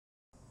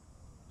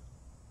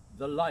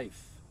the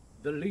life,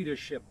 the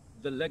leadership,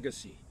 the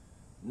legacy,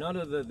 none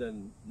other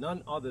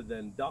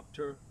than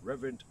Dr.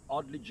 Reverend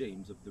Audley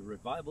James of the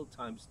Revival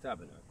Times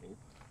Tabernacle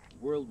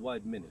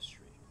Worldwide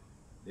Ministry.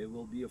 There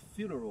will be a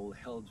funeral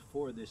held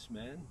for this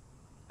man,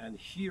 and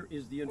here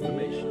is the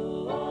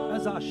information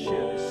as I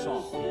share this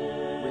song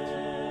with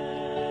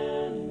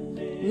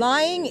you.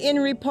 Lying in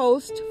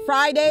repose,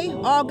 Friday,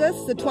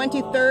 August the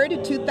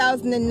 23rd,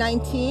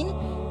 2019,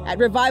 at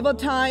Revival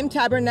Time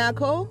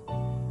Tabernacle,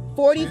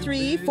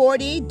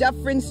 4340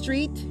 Dufferin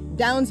Street,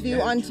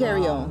 Downsview,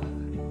 Ontario.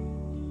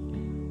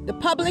 The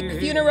public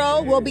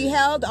funeral will be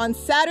held on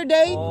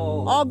Saturday,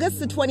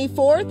 August the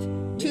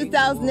 24th,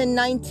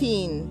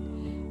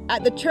 2019,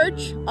 at the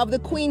Church of the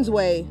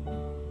Queensway,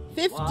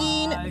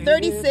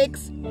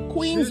 1536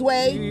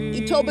 Queensway,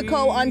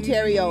 Etobicoke,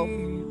 Ontario.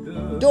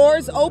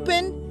 Doors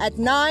open at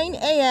 9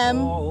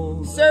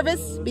 a.m.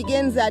 Service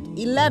begins at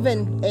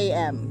 11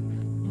 a.m.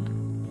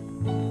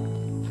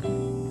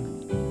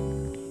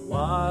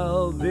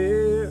 While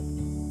there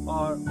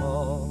are others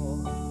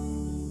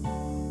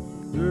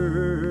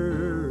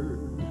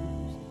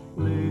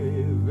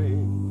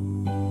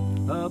living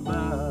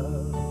about,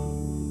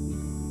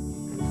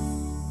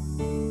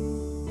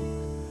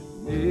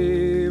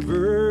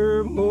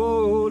 never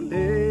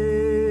molested,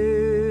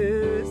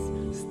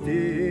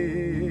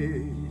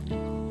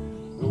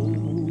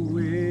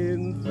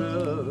 knowing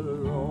the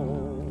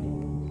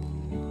wrong.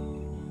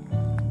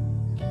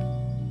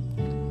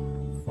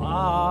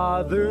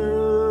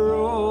 Father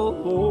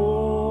alone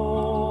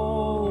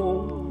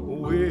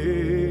will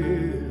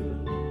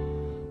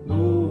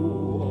know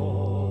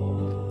all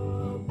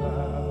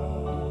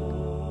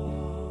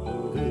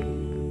about it.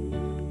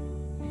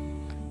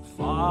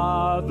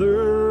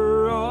 Father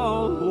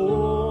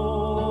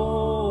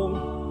alone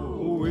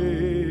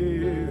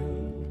will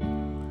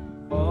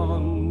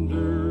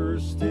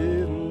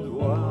understand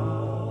why.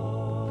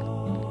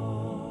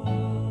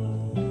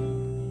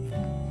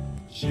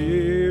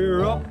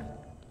 Cheer up,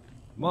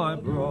 my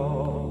brother,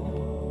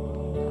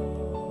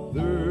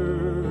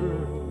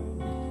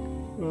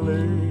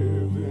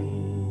 live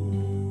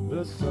in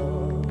the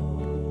sunshine.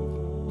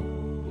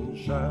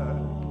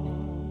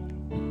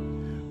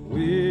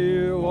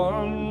 We'll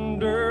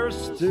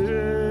understand,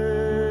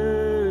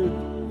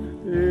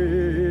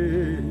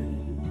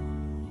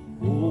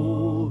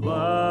 hold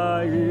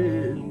by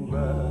in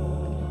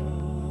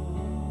mind.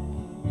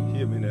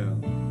 Hear me now.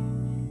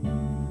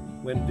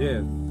 When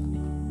death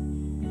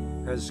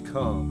has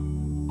come,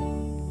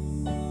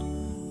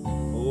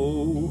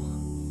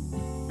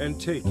 and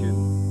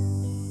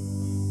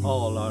taken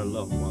all our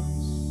loved ones,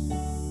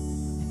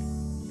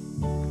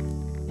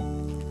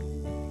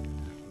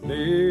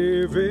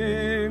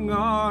 leaving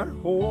our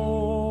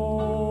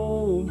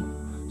home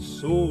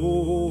so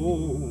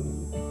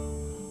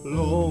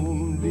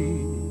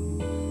lonely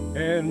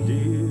and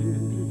dear.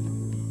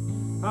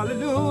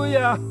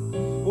 Hallelujah.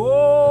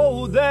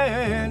 Oh,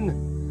 then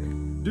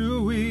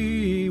do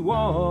we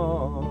wonder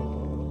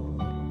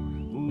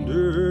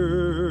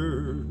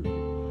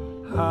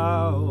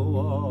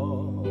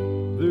how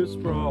this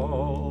prosper,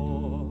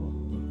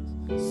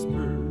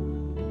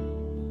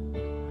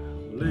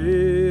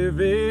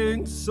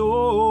 living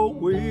so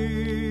wicked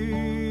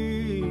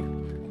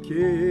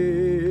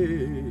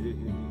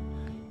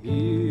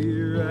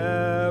year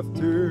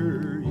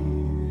after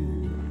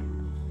year.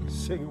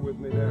 Sing it with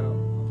me now.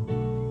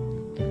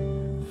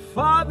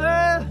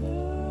 Father,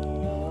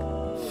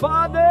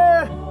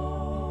 Father,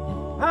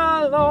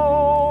 how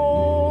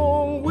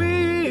long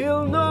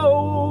we'll know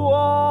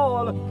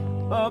all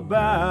about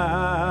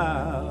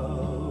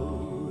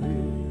it?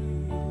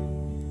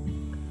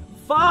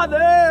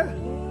 Father,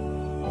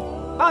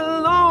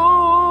 how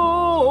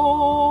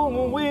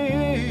long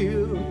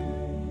we'll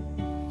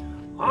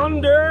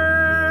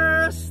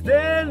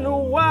understand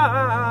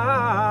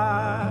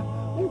why?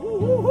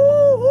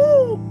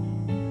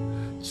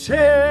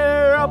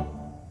 Cheer up,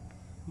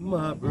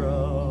 my brother,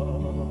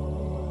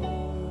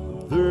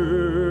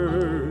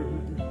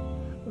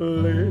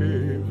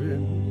 live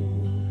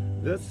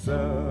in the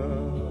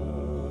sunshine.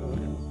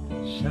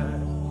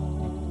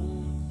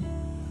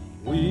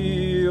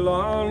 We'll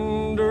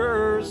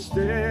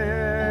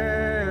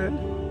understand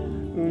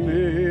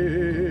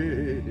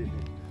it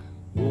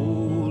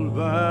all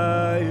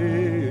by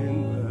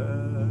and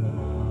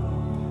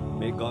by.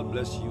 May God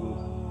bless you,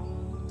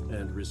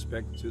 and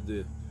respect to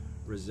the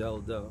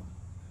Griselda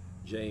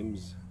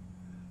James,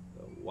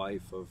 the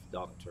wife of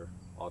Dr.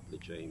 Audley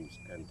James,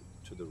 and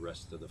to the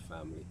rest of the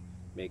family.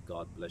 May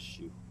God bless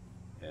you,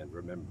 and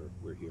remember,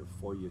 we're here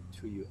for you,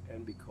 to you,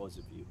 and because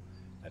of you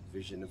at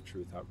Vision of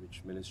Truth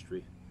Outreach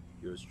Ministry.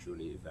 Yours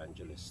truly,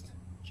 Evangelist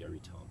Jerry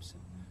Thompson.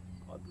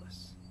 God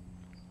bless.